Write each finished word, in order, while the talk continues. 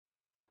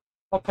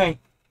Okay,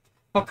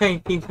 okay,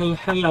 people,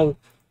 hello.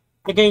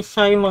 Today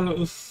Simon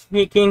is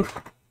speaking.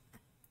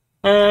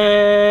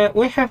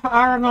 We have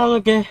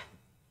Arnold,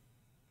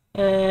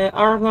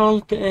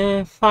 Arnold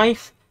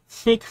 5,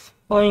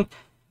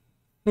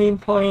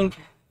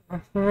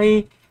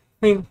 6.3.3,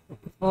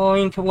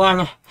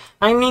 3.1.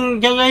 I mean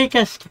the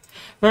latest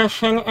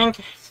version, and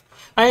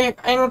I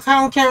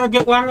encountered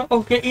one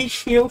of the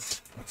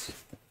issues.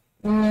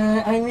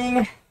 I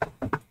mean,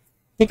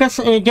 because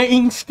the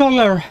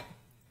installer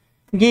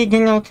did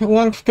not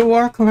want to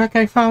work, but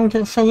I found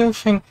a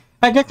solution.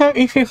 I don't know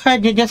if you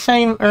had the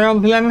same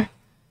problem,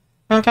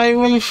 and I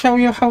will show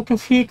you how to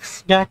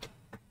fix that.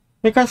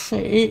 Because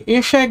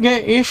you should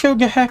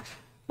have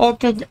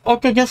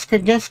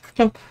Autodesk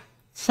Desktop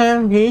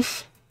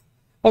Service,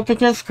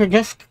 Autodesk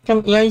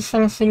Desktop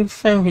Licensing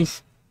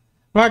Service.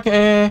 But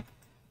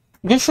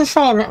this is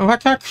all,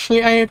 but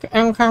actually I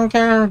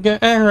encountered the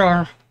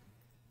error.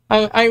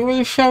 I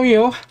will show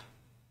you,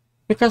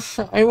 because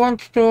I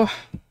want to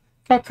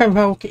talk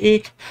about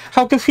it,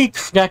 how to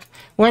fix that.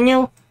 When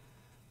you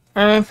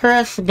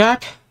press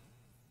that,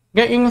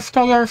 the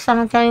installer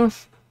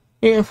sometimes,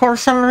 for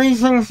some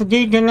reasons,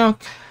 did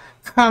not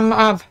come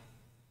up.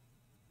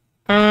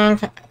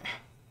 And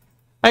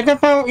I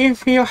don't know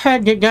if you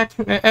had that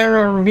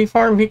error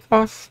before,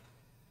 because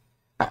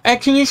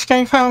at least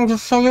I found a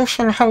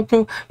solution how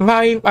to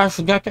bypass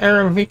that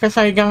error, because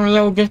I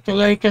downloaded the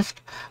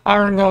latest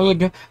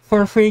Arnold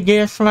for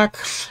 3ds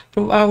Max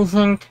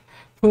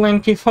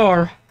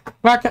 2024.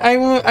 But I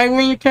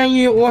will tell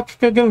you what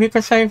to do,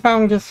 because I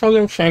found a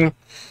solution.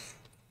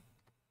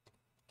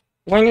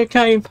 When you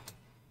type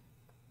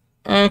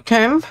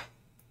temp,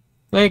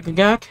 like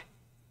that,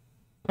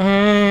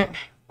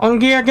 on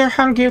the other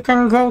hand, you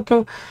can go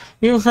to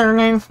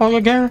username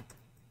folder,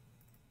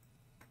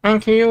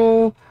 and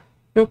you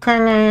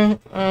can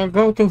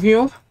go to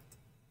view,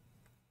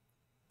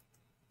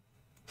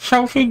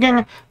 show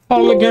hidden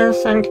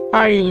folders and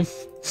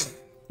files.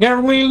 There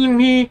will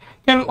be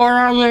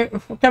temporary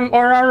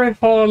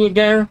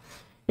folder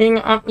in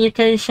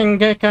application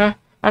data,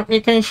 app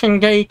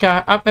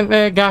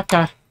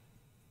data,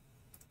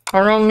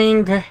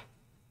 roaming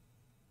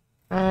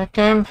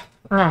temp,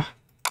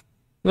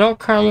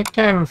 local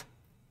temp.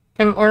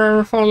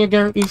 Temporary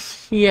folder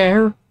is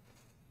here.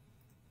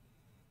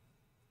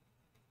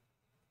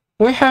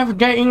 We have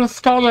the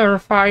installer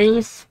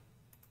files.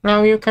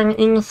 Now you can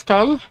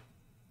install.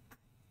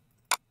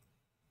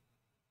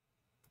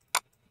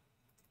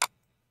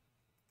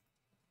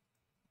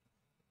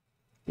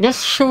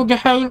 This should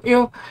help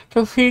you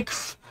to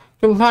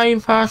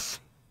bypass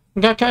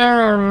that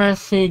error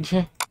message.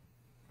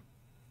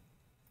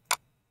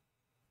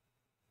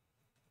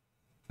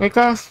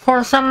 Because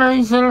for some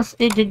reasons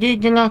it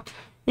did not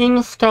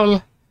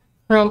install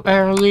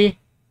properly.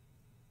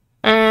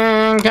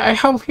 And I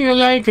hope you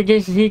like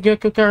this video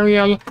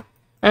tutorial.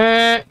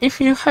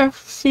 If you have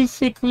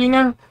CC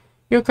Cleaner,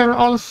 you can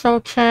also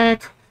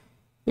check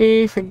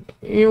if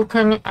you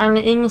can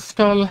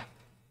uninstall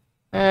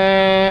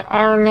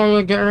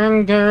Arnold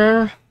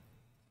renderer.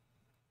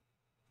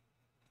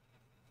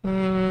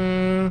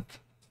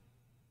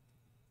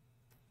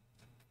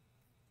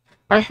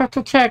 I have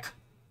to check.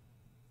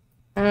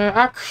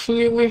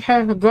 Actually, we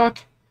have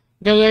got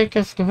the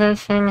latest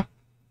version.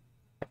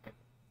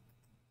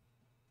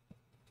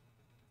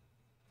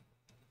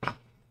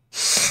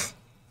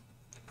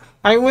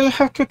 I will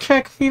have to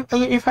check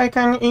if I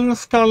can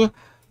install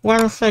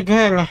once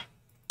again.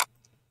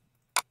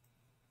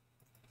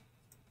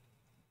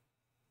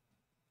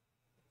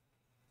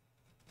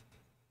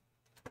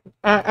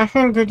 I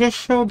think this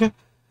should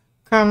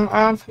come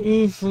up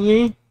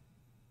easily.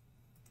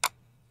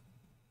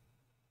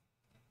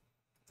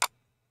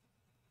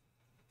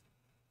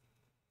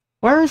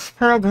 Where is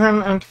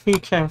program and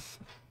features?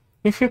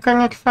 If you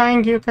cannot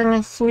find, you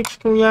can switch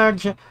to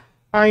large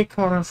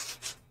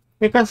icons,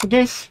 because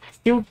this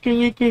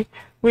utility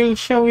will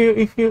show you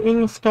if you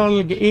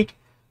installed it.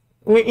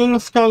 We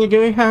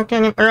have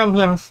any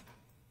problems.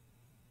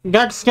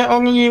 That's the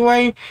only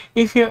way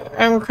if you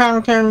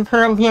encounter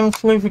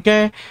problems with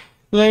the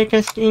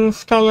latest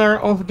installer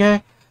of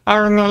the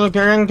Arnold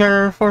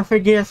renderer for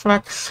 3ds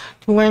Max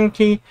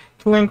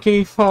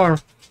 2024.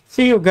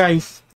 See you guys.